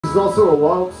is also a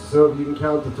waltz, so if you can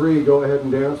count to 3, go ahead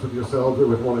and dance with yourselves or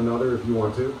with one another if you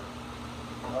want to.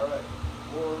 All right.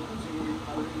 1, 2,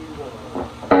 3, 1.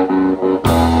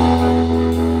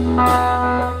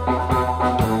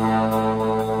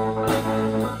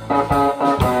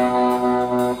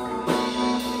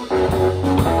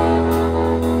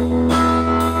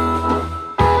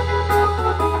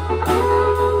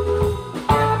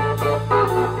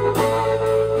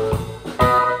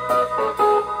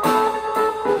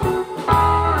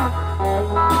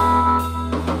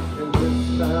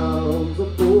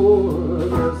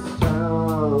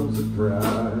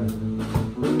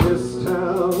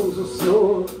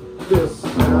 This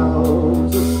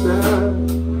town's a snag,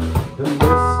 and this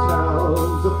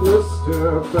town's a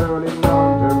blister burning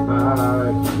under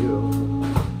my heel.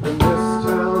 And this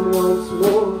town wants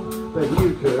more than you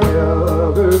could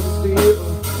ever steal.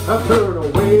 I turn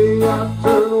away, I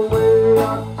turn away, I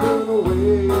turn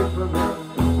away from it.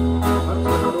 I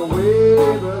turn away,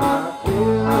 but I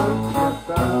can't get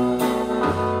back.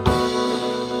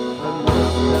 And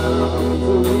this town's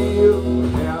a wheel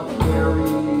half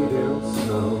buried in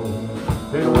snow.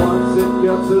 And once it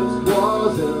gets its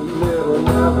claws in, it'll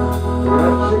never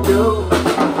let you go.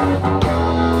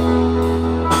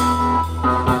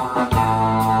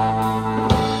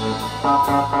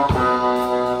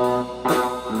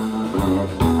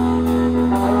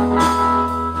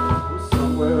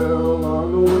 Somewhere along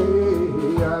the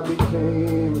way I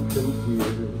became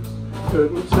confused.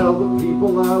 Couldn't tell the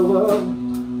people I loved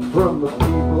from the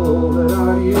people that I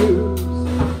used.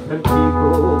 And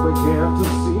people began to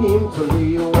seem to me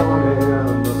one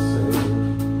and the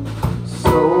same.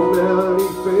 So many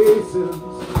faces,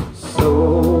 so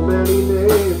many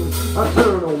names. I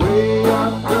turn away, I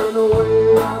turn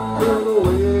away, I turn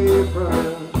away from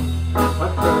it. I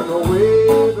turn away,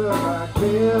 but I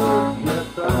can't get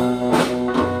back.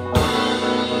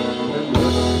 And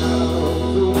this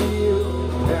town's a wheel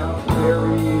half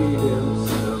buried in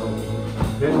snow.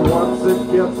 And once it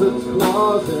gets its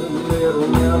claws in, it'll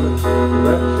never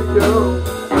let you go.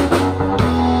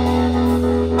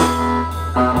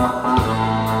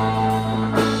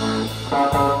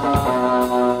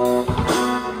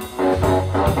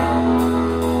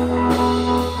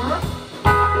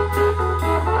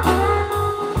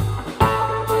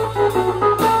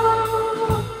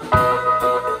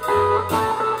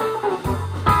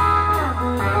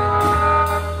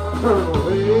 Turn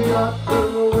away, I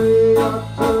turn away, I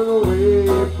turn away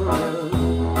from it.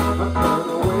 I turn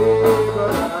away,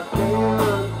 but I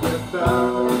can't get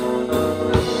down.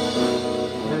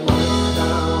 And this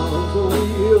town's a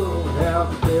wheel half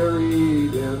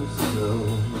buried in snow.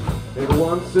 And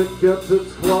once it gets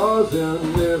its claws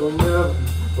in, it'll never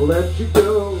let you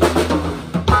go.